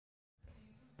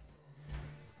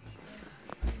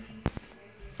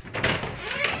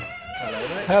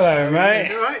Hello,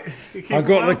 mate. You right? I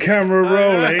got the camera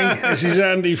rolling. This is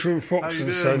Andy from Fox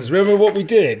and Sons. Remember what we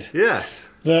did? Yes.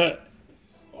 That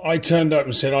I turned up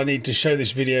and said I need to show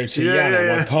this video to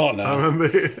Yana, my partner. I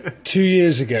remember. 2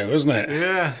 years ago, wasn't it?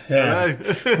 Yeah.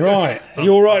 Right. Are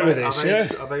you all right with this?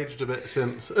 I've aged a bit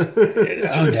since.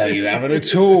 Oh no, you haven't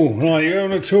at all. No, you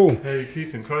haven't at all. Yeah, you're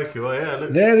keeping crikey. Well, yeah.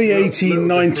 They're the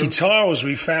 1890 tiles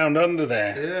we found under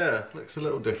there. Yeah, looks a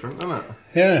little different, doesn't it?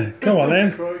 Yeah. Come on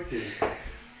then. Crikey.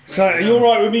 So are you all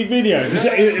right with me video?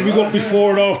 Have we got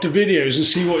before and after videos and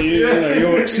see what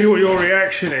see what your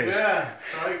reaction is? Yeah,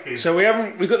 crikey. So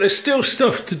there's still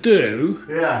stuff to do.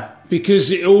 Yeah. Because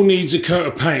it all needs a coat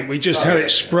of paint. We just had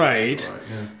it sprayed. Right,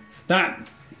 yeah. That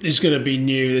is going to be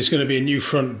new. There's going to be a new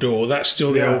front door. That's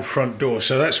still the old front door.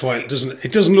 So that's why it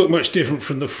doesn't look much different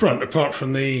from the front, apart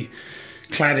from the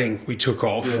cladding we took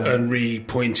off and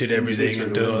re-pointed everything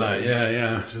and did all that.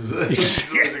 Yeah. Which is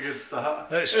always a good start.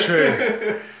 That's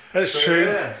true. That's true.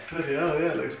 Yeah,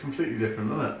 it looks completely different,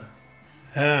 doesn't it?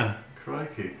 Yeah.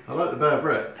 Crikey. I like the bare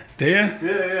brick. Do you?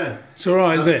 Yeah. It's all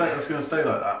right, isn't it? That's going to stay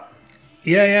like that.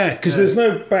 Yeah, because there's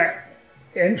no back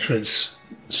entrance.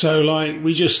 So, like,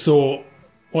 we just thought,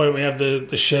 why don't we have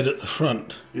the shed at the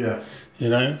front? Yeah. You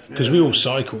know? Because we all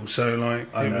cycled, so,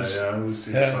 like, I always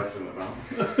see cycling about.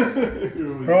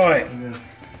 Right.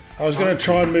 I was going to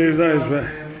try and move those, but...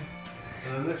 And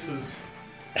then this was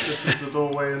the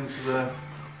doorway into the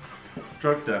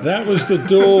drug den. That was the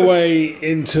doorway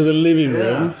into the living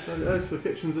room. Yeah, there's the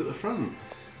kitchen's at the front.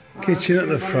 Kitchen at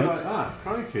the front. Like that,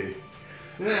 crikey.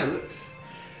 Yeah,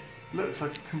 looks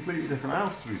like a completely different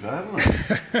house, to be fair,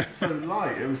 doesn't it? So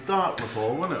light. It was dark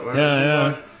before, wasn't it?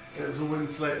 Yeah. It was all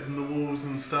insulated in the walls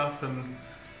and stuff, and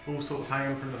all sorts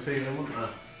hanging from the ceiling, wasn't there?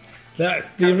 That's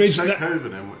the original.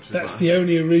 Coving in, which is that's nice. the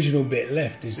only original bit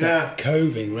left. Is that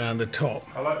coving round the top?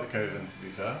 I like the coving, to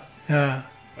be fair. Yeah.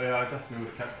 Oh, yeah, I definitely would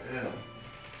have kept it in.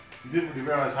 You didn't really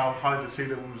realise how high the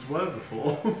ceilings were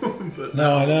before. But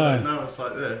no, I know. Now it's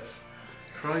like this.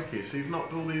 Crikey, so you've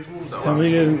knocked all these walls out.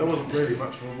 There wasn't really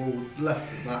much of a wall left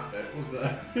in that bit, was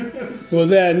there? Well,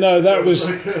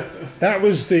 that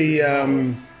was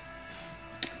the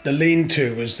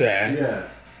lean-to was there. Yeah.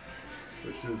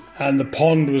 And the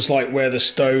pond was like where the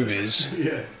stove is.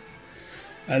 Yeah.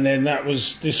 And then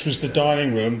this was the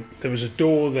dining room. There was a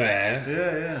door there.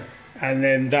 Yeah. And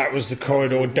then that was the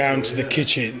corridor down to the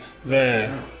kitchen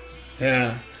there.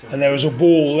 Yeah. And there was a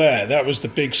wall there. That was the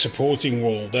big supporting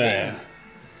wall there.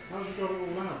 How have you got it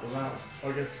all out without?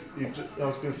 I guess I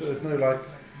was going to say there's no like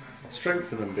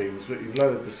strengthening beams, but you've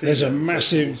lowered the ceiling. There's a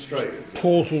massive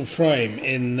portal frame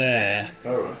in there.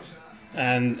 Oh, right.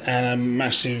 And a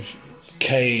massive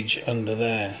cage under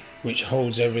there which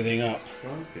holds everything up.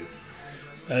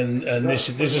 And there's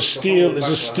a steel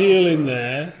in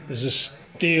there. There's a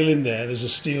steel in there. There's a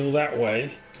steel that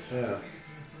way. Yeah.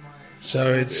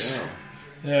 So it's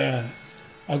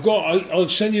I'll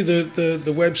send you the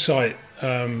website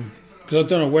because I've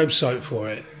done a website for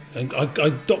it and I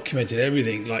documented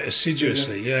everything like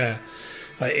assiduously. Yeah.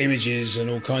 Like images and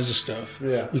all kinds of stuff.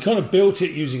 Yeah. We kind of built it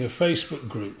using a Facebook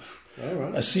group. Oh,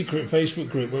 right. A secret Facebook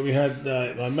group where we had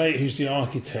my mate who's the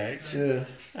architect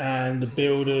and the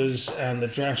builders and the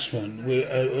draftsmen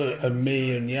and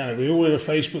me and Yana. We were all in a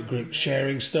Facebook group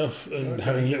sharing stuff and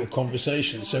having little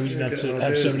conversations, so we didn't have to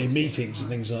have so many meetings and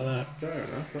things like that. Fair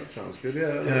enough, that sounds good.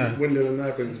 Yeah, the window in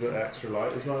there brings a bit extra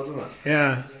light as well, doesn't it?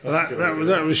 Yeah,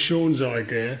 that was Sean's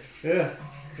idea. Yeah,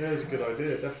 it's a good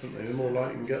idea, definitely. The more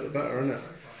light you can get, the better, isn't it?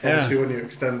 Obviously, when you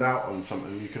extend out on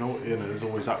something, you can, there's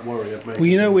always that worry of making.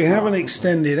 Well, we haven't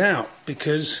extended out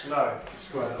because,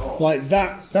 like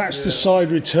that's the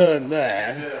side return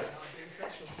there,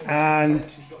 and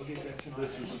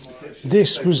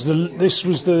this was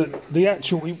the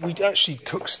actual. We actually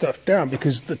took stuff down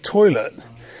because the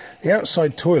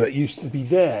outside toilet used to be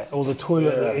there, or the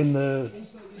toilet in the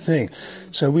thing.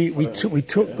 So we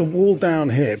took the wall down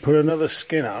here, put another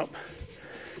skin up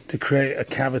to create a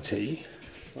cavity.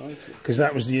 Because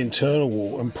that was the internal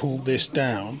wall, and pulled this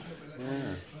down,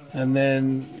 and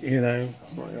then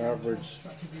like your average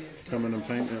coming and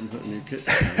painting and putting your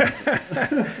kitchen.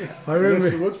 I remember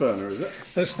that's the wood burner, is it?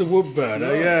 That's the wood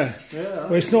burner, yeah.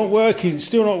 Well, it's not working,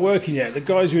 still not working yet. The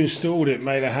guys who installed it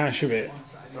made a hash of it.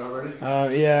 Oh,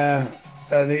 really? Yeah,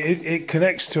 and it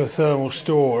connects to a thermal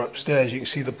store upstairs. You can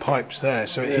see the pipes there,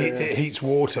 so it heats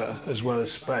water as well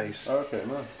as space. Okay,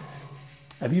 nice.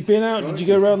 Have you been out? Did you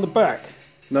go around the back?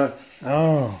 No.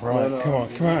 Oh, right. No, come on,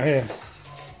 come out here.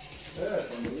 Yeah,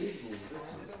 it's unbelievable.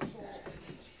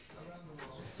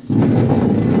 I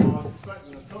was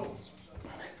expecting a toll.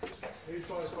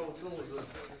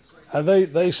 And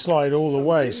they slide all the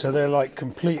way, so they're like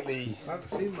completely. I haven't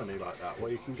seen many like that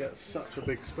where you can get such a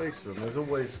big space for them. There's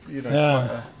always, you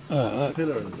know, quite a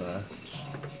pillar in there.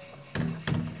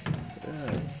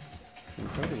 Yeah,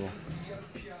 incredible.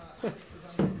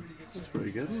 That's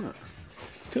pretty good, isn't it?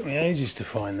 Took me ages to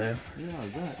find them. Yeah, I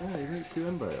bet. Yeah, you don't see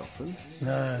them very often.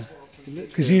 No,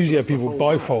 because usually people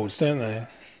bifolds, don't they?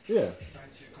 Yeah.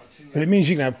 But it means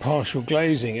you can have partial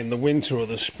glazing in the winter or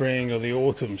the spring or the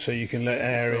autumn, so you can let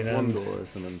air in. One door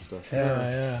open and stuff.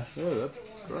 Yeah. Yeah, that's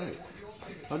great.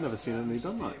 I've never seen any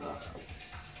done like that.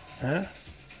 Huh?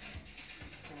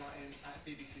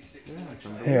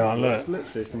 Yeah, here, look. It's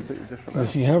literally a completely different. Well,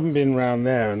 if you haven't been round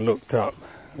there and looked up,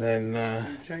 then.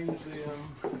 You change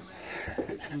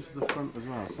the front as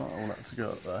well. It's not all that to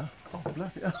go up there. Oh,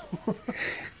 bloody hell!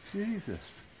 Jesus.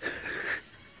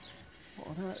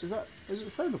 Is it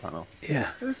a solar panel? Yeah.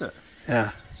 Is it?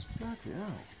 Yeah. Bloody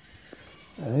hell.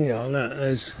 And here, look,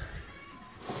 there's.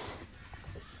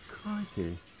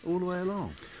 Crikey. All the way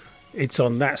along. It's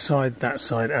on that side,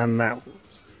 and that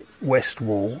west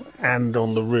wall, and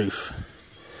on the roof.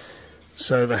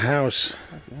 So the house.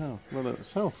 Bloody hell. Run it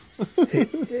itself.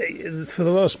 For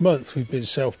the last month, we've been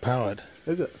self-powered.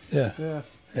 Is it? Yeah. Yeah.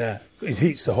 Yeah. It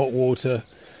heats the hot water,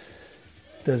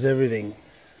 does everything.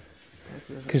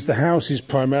 Because the house is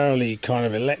primarily kind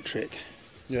of electric.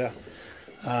 Yeah.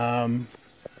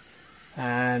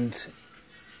 And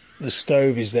the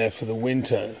stove is there for the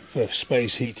winter for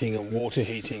space heating and water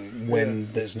heating when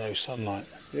there's no sunlight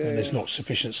and there's not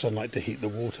sufficient sunlight to heat the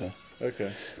water.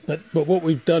 Okay. But what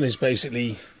we've done is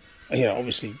basically, you know,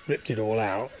 obviously ripped it all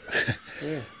out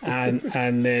and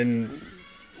then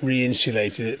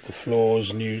re-insulated it. The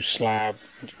floors, new slab,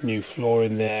 new floor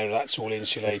in there. That's all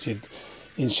insulated.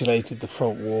 Insulated the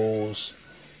front walls,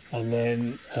 and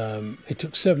then it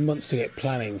took 7 months to get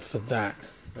planning for that.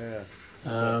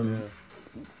 And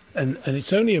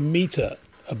it's only a metre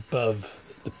above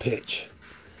the pitch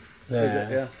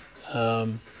there. Yeah,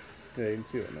 you can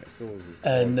see what next door is.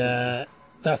 And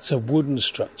that's a wooden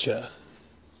structure,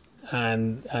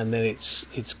 and then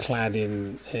it's clad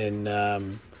in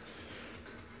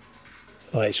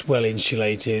like it's well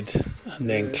insulated, and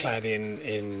then clad in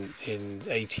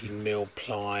 18mm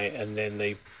ply, and then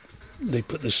they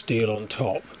put the steel on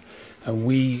top, and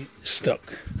we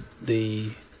stuck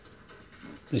the.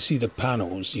 You see the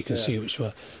panels, you can see which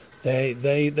one.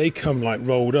 They come like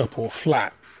rolled up or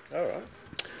flat. All right.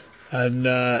 And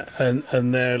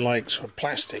they're like sort of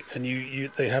plastic, and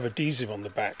they have adhesive on the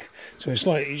back, so it's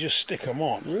like you just stick them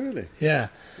on. Really? Yeah.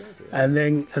 And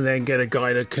then get a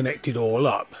guy to connect it all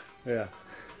up. Yeah.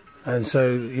 And so,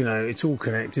 you know, it's all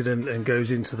connected and goes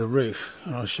into the roof.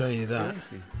 And I'll show you that.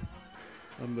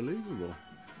 Unbelievable.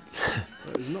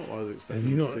 That is not what I was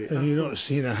expecting to see. Have you not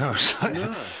seen a house like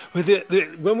that? With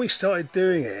when we started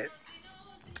doing it...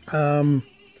 turned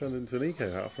into an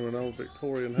eco house from an old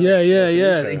Victorian house.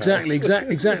 Yeah.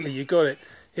 Exactly. You got it.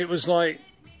 It was like...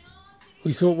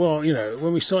 We thought, well, you know,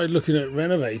 when we started looking at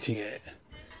renovating it...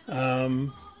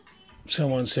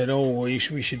 someone said, "Oh, well, we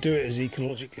should do it as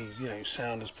ecologically, you know,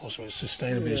 sound as possible, as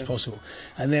sustainably as possible."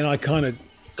 And then I kind of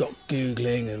got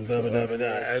googling and blah blah blah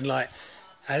blah,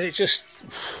 and it just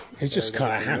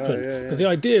kind of happened. But the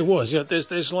idea was,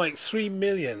 there's like 3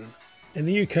 million in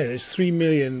the UK. There's 3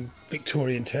 million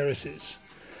Victorian terraces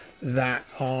that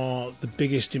are the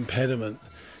biggest impediment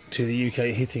to the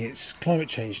UK hitting its climate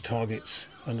change targets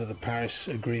under the Paris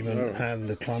Agreement and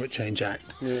the Climate Change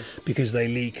Act, because they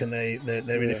leak and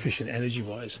they're inefficient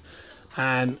energy-wise.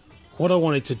 And what I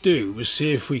wanted to do was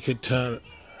see if we could turn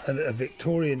a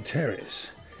Victorian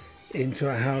terrace into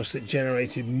a house that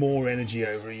generated more energy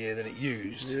over a year than it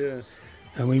used. Yeah.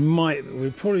 And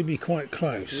we'd probably be quite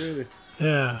close. Really?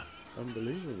 Yeah.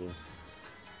 Unbelievable.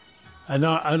 And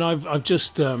I've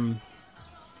just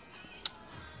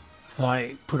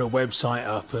like put a website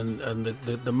up, and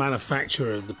the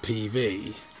manufacturer of the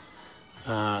PV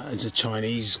is a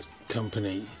Chinese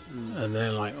company, and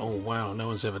they're like, "Oh wow, no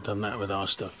one's ever done that with our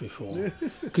stuff before,"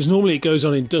 because normally it goes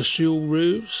on industrial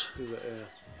roofs. Does it,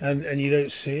 and you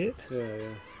don't see it.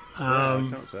 I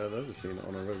can't say I've ever seen it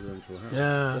on a residential house.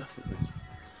 Yeah. Definitely.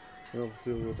 And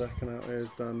obviously all the decking out here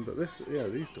is done, but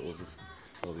these doors have.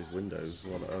 Well, these windows,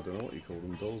 well, I don't know what you call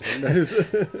them, doors, windows.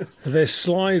 They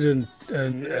slide and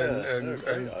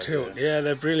tilt. Idea. Yeah,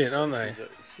 they're brilliant, aren't they?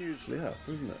 It's hugely up,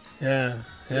 isn't it? Yeah.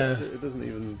 It doesn't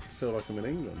even feel like I'm in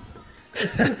England.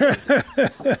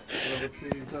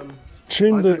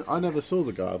 I never saw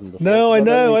the garden before. No, I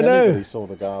know. Anybody saw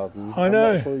the garden. I know.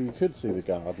 I'm not sure you could see the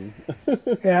garden.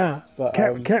 Yeah, but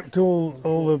kept all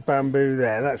the bamboo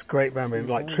there. That's great bamboo.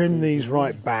 Like trim these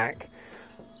right back.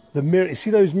 the mirror. You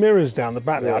see those mirrors down the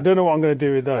back there? I don't know what I'm going to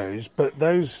do with those, but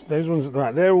those ones at the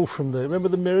back, they're all from the. Remember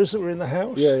the mirrors that were in the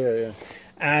house? Yeah.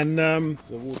 And the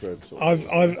wardrobe sort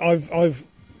of I've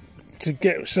to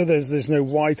get so there's no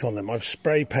white on them. I've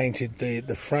spray painted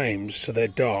the frames so they're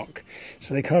dark,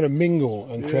 so they kind of mingle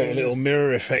and create a little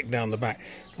mirror effect down the back.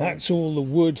 That's all the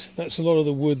wood. That's a lot of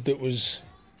the wood that was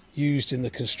used in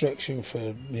the construction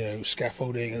for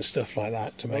scaffolding and stuff like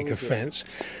that to make a fence.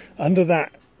 Under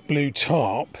that blue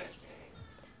tarp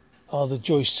are the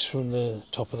joists from the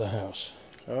top of the house.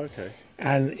 Oh, okay.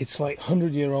 And it's like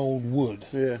 100-year-old wood.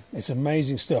 Yeah, it's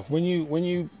amazing stuff. When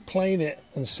you plane it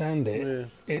and sand it,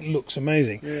 it looks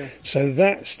amazing. Yeah. So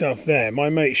that stuff there, my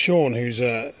mate Sean, who's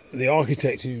the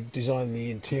architect who designed the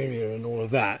interior and all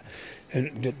of that,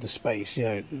 and did the space,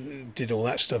 did all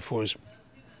that stuff for us.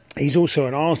 He's also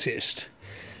an artist,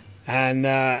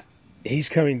 and he's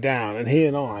coming down, and he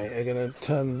and I are going to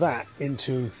turn that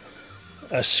into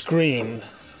a screen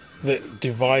that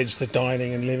divides the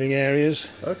dining and living areas.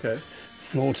 Okay.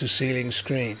 Floor to ceiling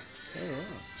screen. Oh, wow.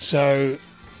 So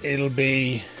it'll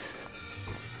be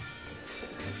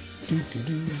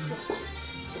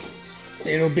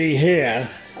here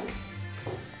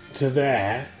to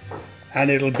there, and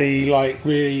it'll be like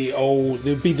really old.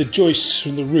 There'll be the joists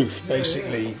from the roof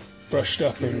basically brushed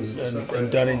up and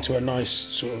done into a nice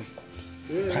sort of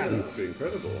pattern. That'd be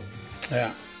incredible.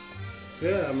 Yeah.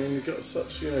 Yeah, I mean you've got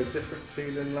such different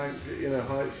ceiling length,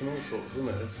 heights and all sorts, isn't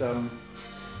it? It's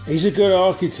He's a good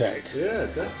architect. Yeah,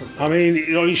 definitely. I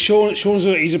mean, Sean's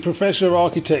he's a professor of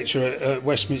architecture at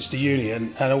Westminster Uni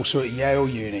and also at Yale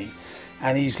Uni,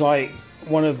 and he's like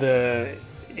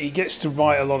he gets to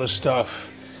write a lot of stuff,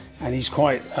 and he's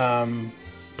quite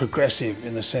progressive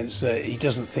in the sense that he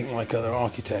doesn't think like other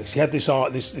architects. He had this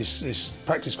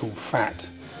practice called FAT,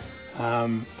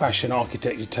 fashion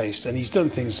architecture taste, and he's done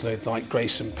things like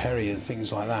Grayson Perry and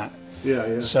things like that.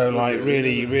 Yeah. So like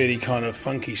really kind of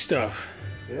funky stuff.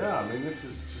 Yeah, I mean, this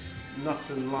is just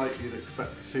nothing like you'd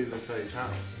expect to see this age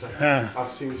house. Yeah.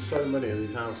 I've seen so many of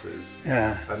these houses,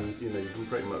 and you can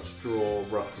pretty much draw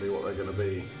roughly what they're going to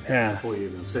be before you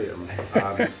even see them.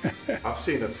 I've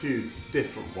seen a few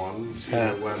different ones,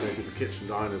 where maybe the kitchen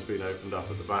diner's been opened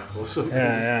up at the back or something.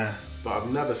 Yeah. But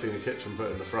I've never seen a kitchen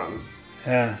put in the front.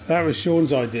 Yeah, that was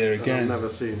Sean's idea again. And I've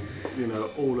never seen,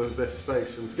 all of this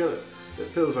space, and together it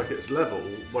feels like it's level.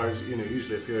 Whereas,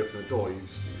 usually if you open a door,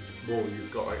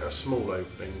 you've got like a small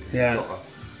opening. You've got to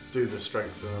do the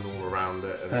strengthening all around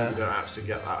it, and you don't actually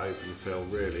get that open feel.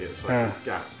 Really, it's like a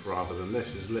gap rather than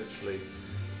this is literally,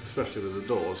 especially with the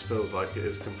doors, feels like it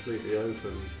is completely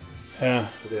open to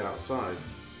the outside.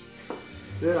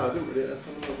 Yeah, I didn't really. Let's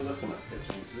have another look at that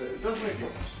kitchen. It does make a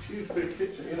huge big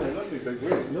kitchen. Lovely big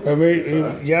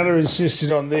room. Yella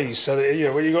insisted on these, so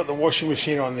that when you got the washing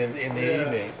machine on in the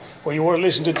evening, or you want to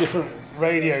listen to different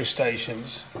radio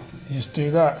stations, you just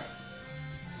do that.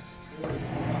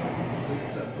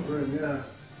 Separate room, yeah.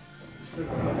 Still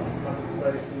got enough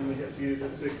space, and then we get to use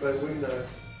this big bay window.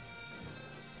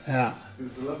 Yeah.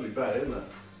 It's a lovely bay, isn't it?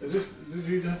 Did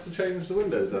you have to change the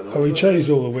windows then? Oh, we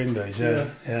changed all the windows, yeah.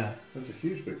 That's a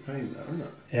huge big pane there, isn't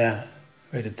it? Yeah.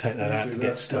 We had to take that out to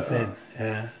get stuff in.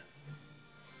 Yeah.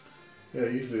 Yeah,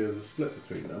 usually there's a split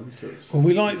between them. So well,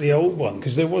 we like the old one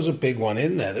because there was a big one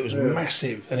in there that was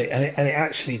massive, and it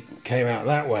actually came out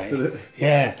that way. Did it?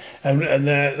 Yeah, and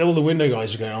all the window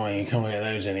guys are going, "Oh, you can't get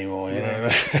those anymore."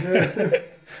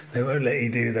 They won't let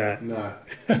you do that. No.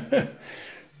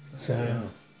 So.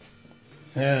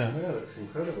 Yeah, it looks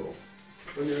incredible.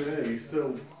 When you're in here,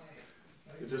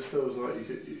 it just feels like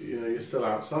you're still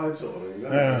outside sort of thing.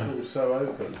 It's all so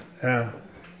open. Yeah.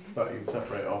 But you can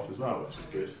separate it off as well, which is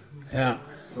good. Yeah.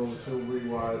 It's all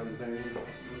rewired and things.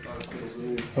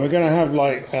 We're going to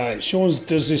have Sean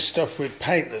does this stuff with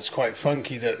paint that's quite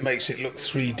funky that makes it look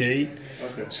 3D.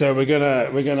 Okay. So we're gonna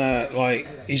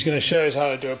he's gonna show us how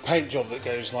to do a paint job that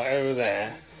goes like over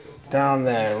there, down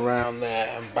there, around there,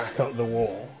 and back up the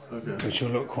wall. Okay. Which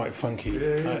will look quite funky.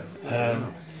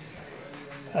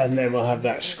 And then we'll have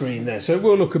that screen there, so it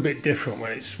will look a bit different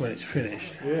when it's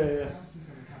finished.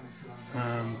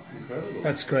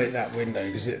 That's great, that window,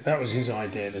 because that was his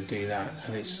idea to do that,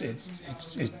 and it's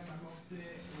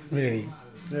really.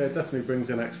 Yeah, it definitely brings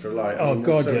in extra light. Oh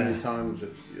God, so many times,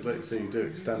 let's say you do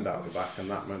extend out the back, and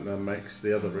that then makes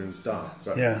the other rooms dark.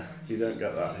 But you don't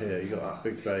get that here. You got that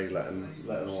big bay letting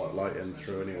all that light in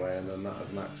through anyway, and then that is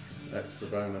an extra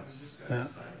bonus. Yeah.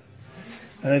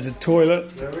 And there's a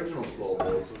toilet. The original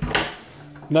floorboards.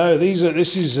 No,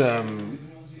 this is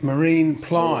marine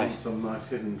ply. Some nice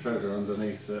hidden treasure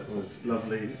underneath that was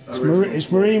lovely.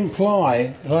 It's marine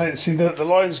ply. Right, see the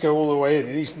lines go all the way in.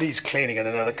 It needs cleaning and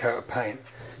another coat of paint.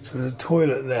 So there's a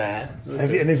toilet there,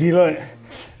 and if you like,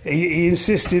 he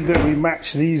insisted that we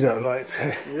match these up. Like,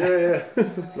 yeah.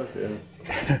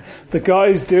 The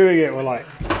guys doing it were like,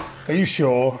 "Are you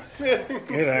sure?"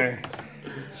 You know.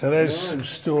 So there's some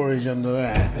storage under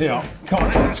there. Yeah, come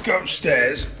on, let's go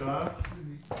upstairs.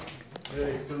 Yeah,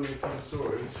 you still need some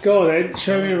storage. Go on then,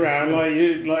 show me around like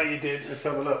you did. Let's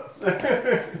have a look.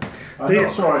 I'm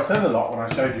not sure I said a lot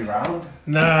when I showed you around.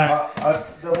 No.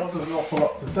 There wasn't an awful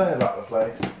lot to say about the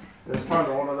place. It was kind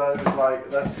of one of those,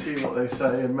 like, let's see what they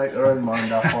say and make their own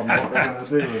mind up on what they're going to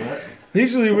do with it.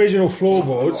 These are the original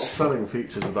floorboards. Selling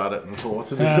features about it before,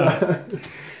 to be fair.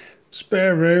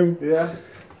 Spare room. Yeah.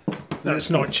 That's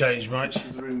not changed much. Yeah,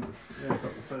 got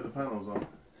the solar panels on.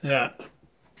 Yeah.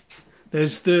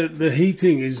 There's the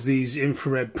heating is these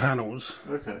infrared panels.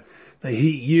 Okay. They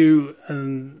heat you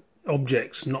and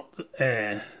objects, not the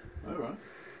air. Oh, right.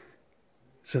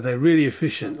 So they're really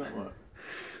efficient. How does that work?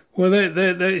 Well,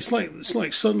 it's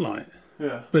like sunlight.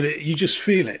 Yeah. But you just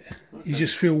feel it. Okay. You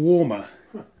just feel warmer.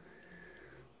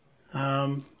 Huh.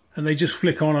 And they just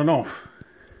flick on and off.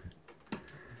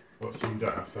 Well, so you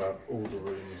don't have to have all the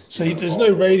rooms. So there's no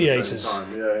radiators.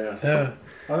 Yeah.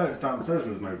 I know it's downstairs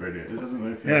there's no radiators,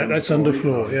 isn't there? Yeah, that's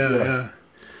underfloor. Yeah.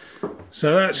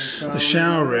 So that's the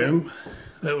shower room.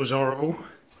 That was horrible.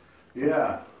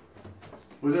 Yeah.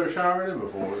 Was there a shower in it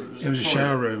before? It was a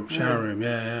shower room.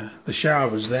 Yeah. The shower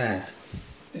was there,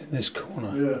 in this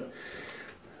corner. Yeah.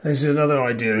 There's another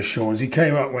idea of Sean's. He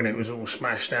came up when it was all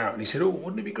smashed out, and he said, "Oh,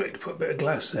 wouldn't it be great to put a bit of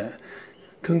glass there?"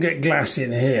 Couldn't get glass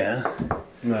in here.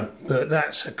 No. But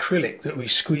that's acrylic that we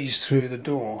squeezed through the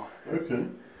door. Okay.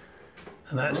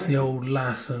 And that's the old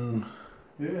lath and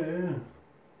yeah.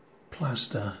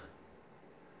 plaster.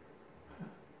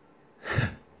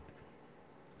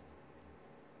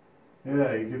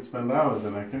 Yeah, you could spend hours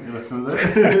in there, couldn't you, looking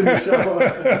at it in the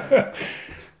shower.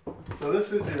 So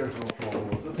this is the original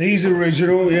floorboards. These are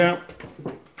original, yeah.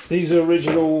 These are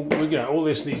original. You know, all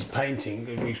this needs painting.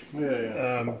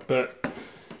 But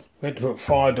we had to put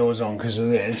fire doors on because of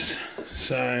this.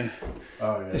 So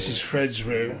this is Fred's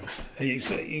room. You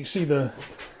can see the.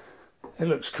 It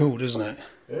looks cool, doesn't it?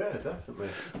 Yeah, definitely.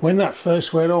 When that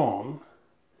first went on,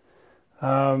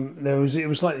 it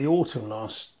was like the autumn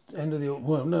end of the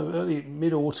early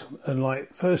mid autumn, and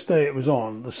like first day it was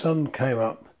on, the sun came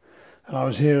up, and I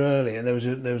was here early, and there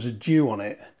was a dew on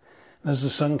it, and as the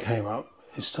sun came up,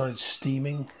 it started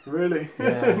steaming. Really?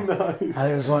 Yeah. Nice.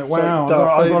 And it was like, wow,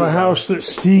 I've got a house that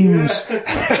steams.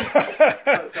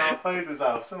 That's Darth Vader's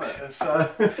house, isn't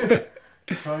it?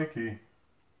 It's crikey.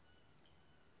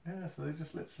 Yeah, so they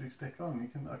just literally stick on.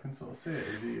 I can sort of see it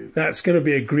as you. That's going to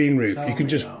be a green roof. You can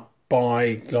just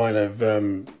buy kind of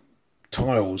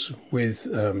tiles with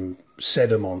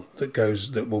sedum on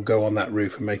that will go on that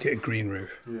roof and make it a green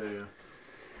roof. Yeah.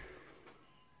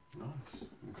 Nice,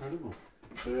 incredible.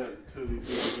 So yeah, two of these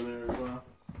rooms in there as well.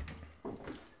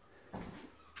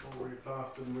 All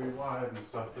replastered and rewired and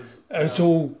stuff. It's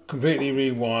all completely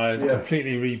rewired,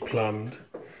 completely replumbed.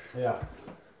 Yeah.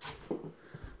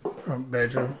 Front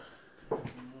bedroom.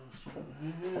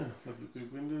 Yeah, lovely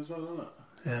big window as well, isn't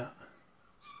it?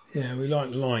 Yeah, we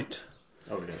like light.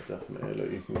 Oh yeah, definitely.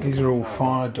 Look, you can. These are all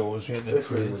fire doors. This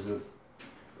room was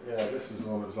this is the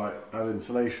one that was like had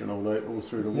insulation all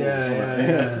through the walls.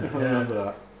 Yeah. I remember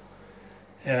that.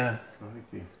 Yeah.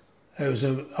 Crikey. It was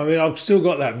I've still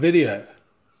got that video.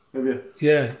 Have you?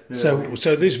 Yeah.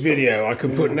 So this video I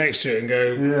can put next to it and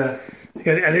go. Yeah.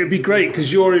 And it would be great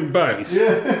because you're in both.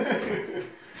 Yeah.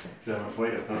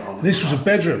 This was a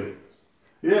bedroom.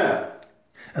 Yeah.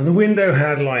 And the window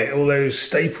had like all those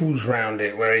staples round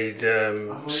it where he'd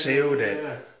sealed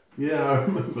it. Yeah, I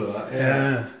remember that.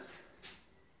 Yeah.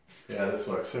 Yeah, this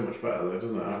works so much better though,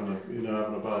 doesn't it?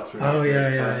 Having a bathroom. Oh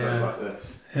yeah. Like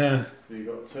this. Yeah. So you've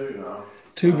got two now.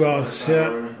 Two baths,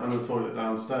 and a toilet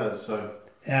downstairs, so.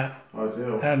 Yeah.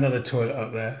 Ideal. And another toilet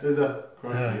up there. Is there?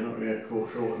 You're not going to get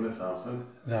caught short in this house, then?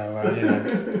 No, well, you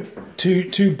know.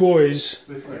 two boys.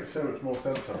 This makes so much more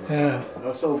sense. Yeah.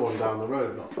 I saw one down the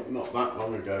road not that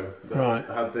long ago. That right.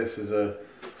 Had this as a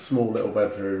small little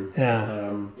bedroom.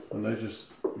 Yeah. And they just,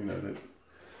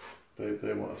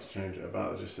 they wanted to change it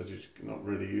about. They just said it's not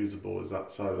really usable as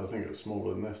that size. I think it was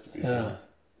smaller than this to be fair.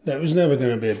 No, it was never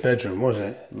going to be a bedroom, was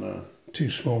it? No. Too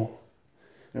small.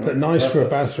 But nice for a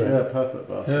bathroom. Yeah, perfect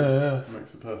bathroom. Yeah.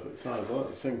 Makes a perfect size. I like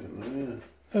the sink in there, yeah.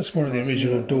 That's one of the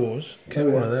original doors.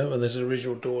 Came one of them, and there's an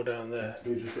original door down there.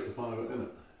 You just put the firework in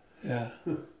it. Yeah.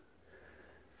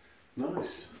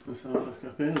 Nice. Let's have a look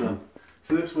up here then.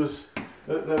 So this was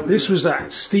This was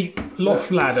that steep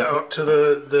loft ladder up to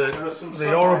the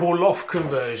horrible loft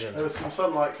conversion. There was some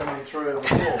sunlight coming through in the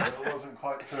floor, but it wasn't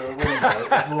quite through a window,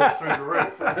 it was more through the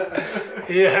roof.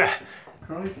 Yeah.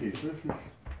 Crikey, so this is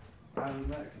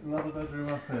another bedroom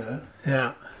up here.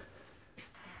 Yeah.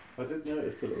 I did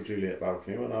notice the little Juliet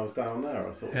balcony when I was down there.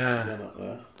 I thought, yeah. What's up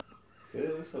there? So yeah,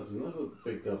 this has another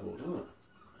big double, doesn't it?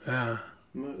 Yeah.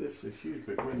 No, this is a huge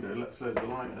big window. Let's load the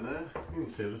light in there. You can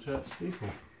see the church steeple.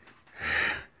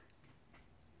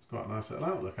 It's quite a nice little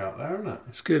outlook out there, isn't it?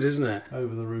 It's good, isn't it?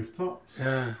 Over the rooftops.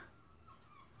 Yeah.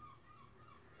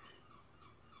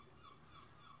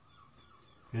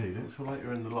 Yeah, you don't feel like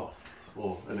you're in the loft.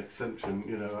 Or an extension,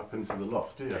 you know, up into the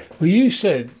loft, do you? Well, you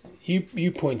said,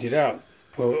 you pointed out,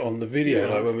 well, on the video,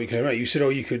 like when we came out, you said, oh,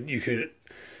 you could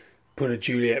put a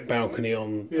Juliet balcony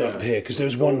on up here, because there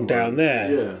was one down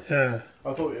there. Yeah.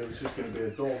 I thought it was just going to be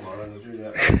a dormer and a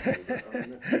Juliet balcony.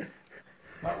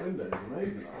 But, I mean, that window is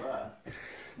amazing like that.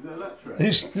 Is it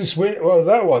electric? This window, well,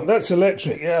 that one, that's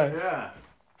electric, yeah. Yeah.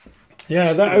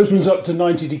 Yeah, that opens up to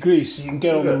 90 degrees, so you can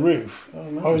get on the roof. Oh,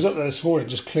 nice. I was up there this morning,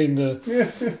 just cleaned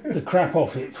the crap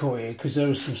off it for you, because there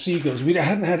was some seagulls. We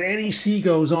hadn't had any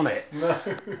seagulls on it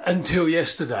until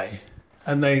yesterday,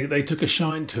 and they took a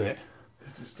shine to it.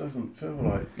 It just doesn't feel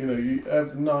like, you know,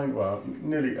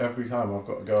 nearly every time I've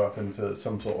got to go up into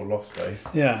some sort of loft space.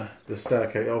 Yeah. The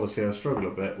staircase, obviously I struggle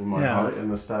a bit with my height in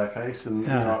the staircase, and you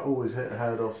know, I always hit a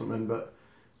head or something, but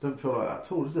it doesn't feel like that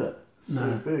at all, does it? It's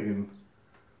so big and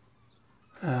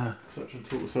such a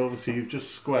tall. So obviously you've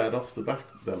just squared off the back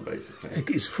of them, basically.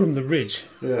 It's from the ridge.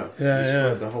 Yeah. Yeah,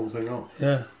 squared the whole thing off.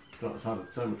 Yeah. God, it's added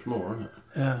so much more, isn't it?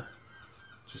 Yeah.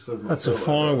 Just doesn't. That's a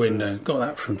fire window. Got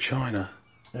that from China.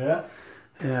 Yeah.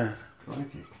 Yeah.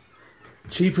 Thank you.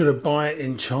 Cheaper to buy it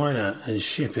in China and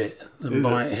ship it than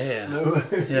buy it here. No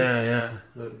way. Yeah.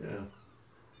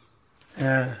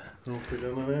 Yeah.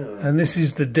 And this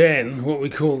is the den, what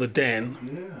we call the den.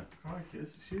 Yeah, crikey, this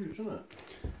is huge, isn't it?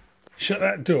 Shut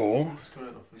that door.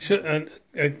 Shut and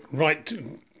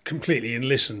completely and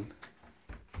listen.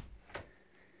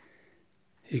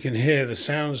 You can hear the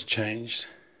sounds changed.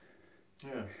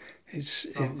 Yeah. It's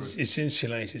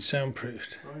insulated,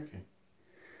 soundproofed. Crikey.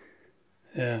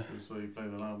 Yeah. This is where you play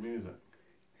the loud music.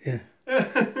 Yeah.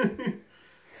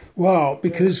 Well,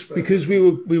 because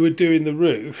we were doing the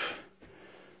roof,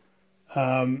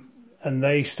 and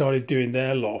they started doing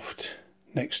their loft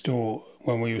next door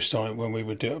when we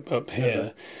were doing up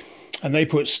here, and they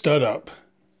put stud up,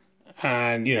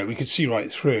 and you know we could see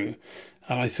right through,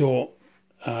 and I thought,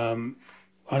 I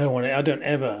don't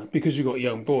ever, because we've got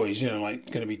young boys, you know, like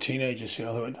going to be teenagers here.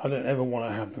 I don't ever want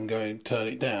to have them go and turn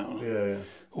it down,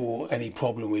 or any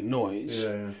problem with noise.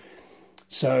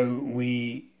 So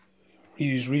we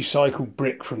use recycled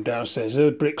brick from downstairs. There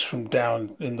are bricks from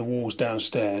down in the walls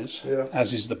downstairs,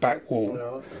 as is the back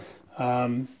wall,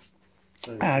 and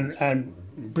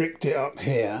bricked it up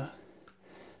here,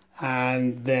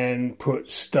 and then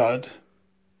put stud.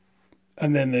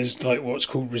 And then there's like what's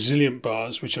called resilient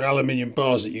bars, which are aluminium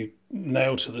bars that you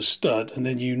nail to the stud, and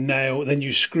then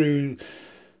you screw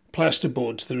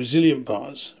plasterboard to the resilient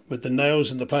bars. But the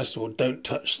nails in the plasterboard don't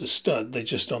touch the stud; they're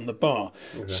just on the bar,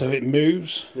 so it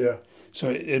moves. So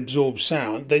it absorbs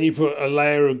sound. Then you put a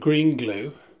layer of green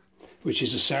glue, which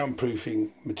is a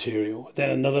soundproofing material. Then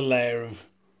another layer of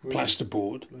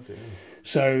plasterboard.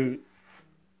 So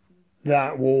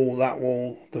that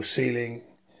wall, the ceiling,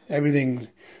 everything.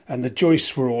 And the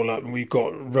joists were all up, and we've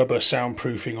got rubber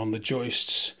soundproofing on the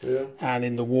joists, and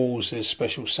in the walls there's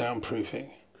special soundproofing.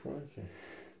 Crikey.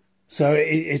 So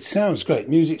it sounds great.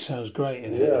 Music sounds great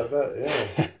in here. Yeah,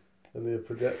 I bet, And the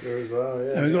projector as well,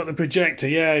 And we've got the projector,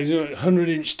 he's got a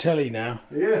 100-inch telly now.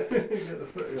 Yeah, you get the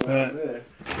footy on there.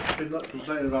 Good luck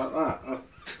complaining about that. I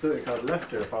don't think I'd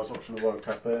left here if I was watching the World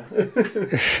Cup there.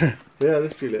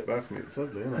 This Juliet balcony, it's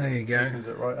lovely, isn't it? There you go. Is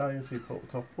it right? You can see top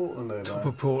of Portland there. Top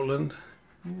of Portland.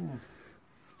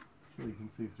 Sure you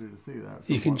can see through the sea there.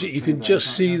 You can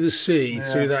just see the sea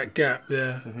through that gap,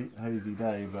 It's a hazy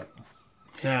day, but...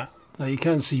 Yeah, no, you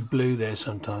can see blue there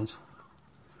sometimes.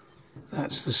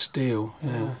 That's the steel,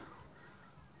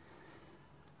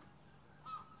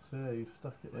 So you've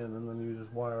stuck it in and then you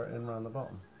just wire it in around the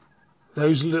bottom.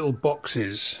 Those little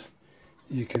boxes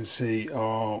you can see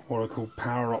are what are called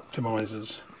power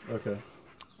optimizers. Okay.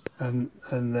 And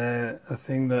they're a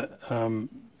thing that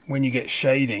when you get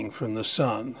shading from the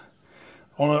sun,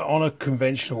 on a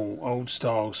conventional old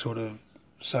style sort of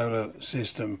solar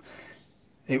system,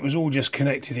 it was all just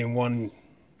connected in one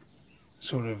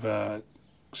sort of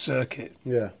circuit.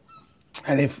 Yeah.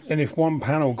 And if one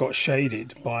panel got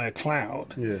shaded by a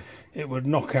cloud, it would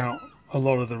knock out a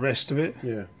lot of the rest of it.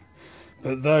 Yeah.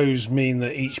 but those mean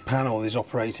that each panel is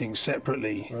operating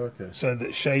separately, okay, so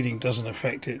that shading doesn't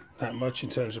affect it that much in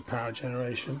terms of power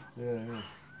generation. Yeah, yeah.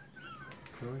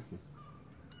 Crikey.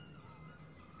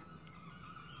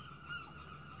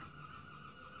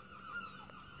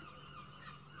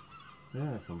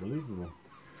 Yeah, it's unbelievable.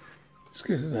 It's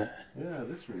good, isn't it? Yeah,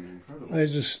 this room's incredible.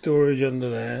 There's the storage under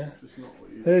there. Just not what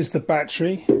you... There's the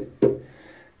battery.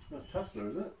 That's Tesla,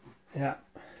 is it? Yeah.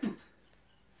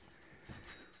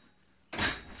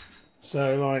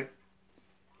 So, like,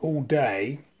 all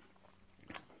day,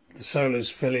 the solar's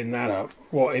filling that up.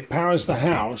 What, it powers the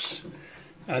house,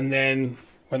 and then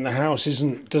when the house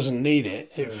doesn't need it,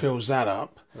 it fills that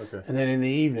up. Okay. And then in the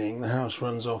evening, the house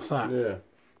runs off that. Yeah.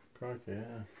 Crikey,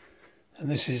 yeah. And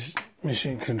this is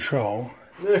mission control.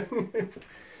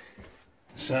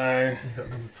 So,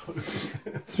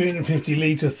 350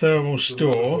 litre thermal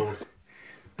store.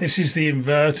 This is the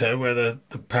inverter where the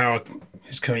power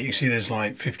is coming. You can see there's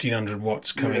like 1500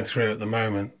 watts coming through at the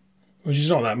moment, which is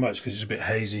not that much because it's a bit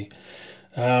hazy.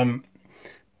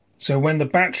 So when the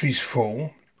battery's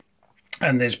full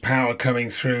and there's power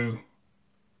coming through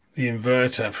the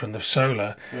inverter from the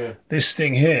solar, this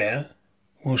thing here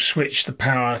will switch the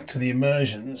power to the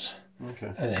immersions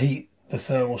and heat the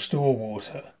thermal store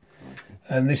water.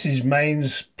 And this is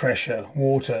mains pressure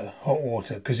water, hot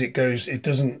water, because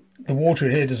the water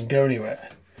in here doesn't go anywhere.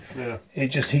 Yeah. It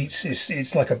just heats.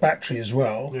 It's like a battery as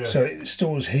well, so it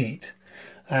stores heat.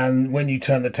 And when you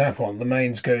turn the tap on, the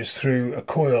mains goes through a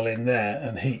coil in there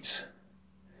and heats.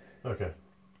 Okay.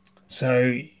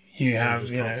 So you have,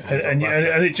 and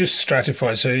it just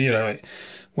stratifies. So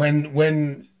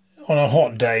when on a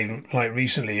hot day like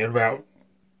recently, at about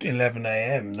 11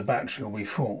 AM, the battery will be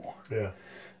full. Yeah.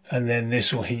 And then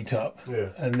this will heat up. Yeah.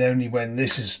 And only when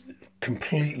this is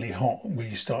completely hot will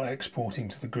you start exporting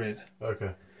to the grid.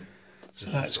 Okay. So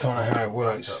that's kind of how it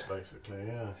works. Up, basically,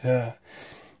 yeah. Yeah.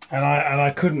 And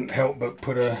I couldn't help but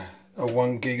put a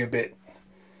 1 gigabit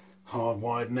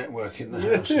hardwired network in the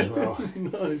house as well.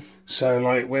 Nice. So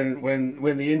like when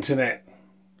the internet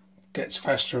gets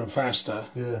faster and faster,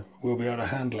 we'll be able to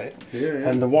handle it.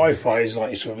 And the Wi-Fi is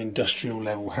like sort of industrial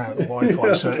level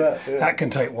Wi-Fi, so that can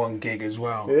take 1 gig as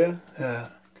well. Yeah.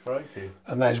 Crikey.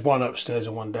 And there's one upstairs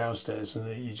and one downstairs, and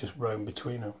you just roam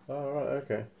between them. Oh, right,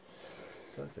 okay.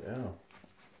 That's it out.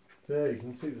 There, you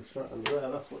can see the strut under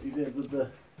there. That's what you did with the...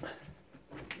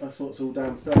 That's what's all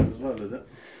downstairs as well, is it?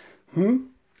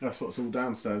 That's what's all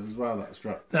downstairs as well, that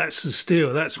strut. That's the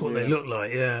steel. That's what they look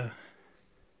like, yeah.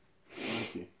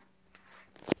 Thank you.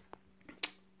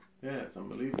 Yeah, it's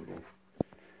unbelievable.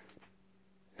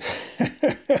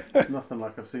 It's nothing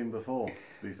like I've seen before,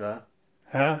 to be fair.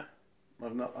 Huh?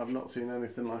 I've not seen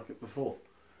anything like it before.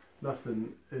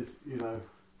 Nothing is, Yeah.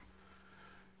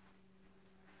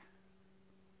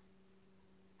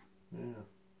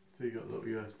 So you got a little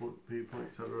USB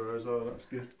points everywhere as well. That's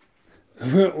good.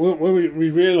 When we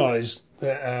realised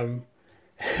that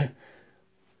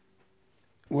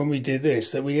when we did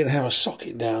this, that we didn't have a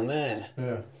socket down there.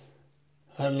 Yeah.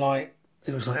 And like,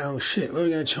 it was like, oh shit, where are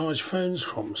we going to charge phones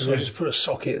from? So I just put a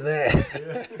socket there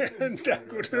and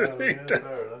dangled the thing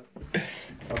down.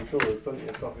 I'm sure there's plenty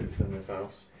of sockets in this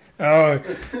house. Oh,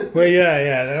 well,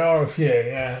 yeah, there are a few,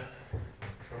 yeah.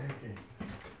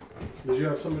 Did you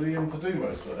have somebody in to do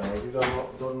most of it? Have you done a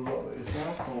lot of it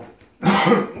yourself? Or?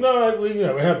 No, we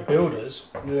had builders.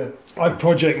 Yeah. I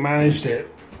project managed it.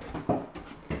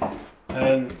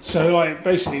 And so, like,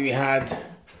 basically I've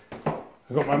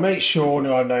got my mate Sean,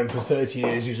 who I've known for 30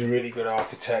 years, who's a really good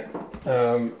architect.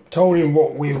 Told him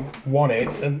what we wanted,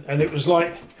 and it was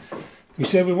like, we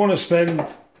said we want to spend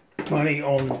money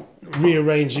on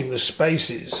rearranging the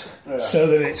spaces so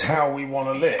that it's how we want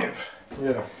to live.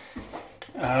 Yeah.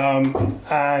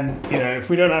 And if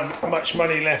we don't have much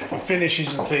money left for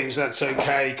finishes and things, that's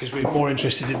okay, because we're more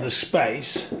interested in the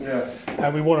space. Yeah.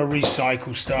 And we want to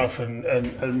recycle stuff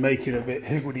and make it a bit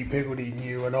higgledy-piggledy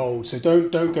new and old. So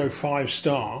don't go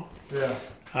 5-star. Yeah.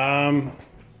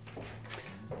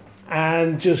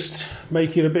 And just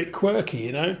make it a bit quirky,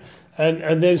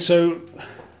 And then so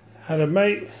had a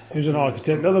mate who's an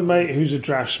architect, another mate who's a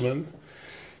draftsman,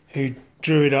 who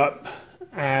drew it up,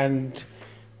 and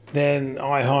then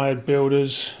I hired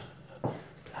builders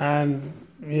and,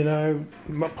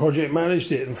 project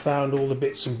managed it and found all the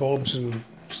bits and bobs and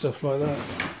stuff like that.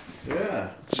 Yeah.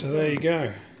 So there you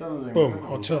go. Boom,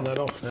 I'll turn that off now.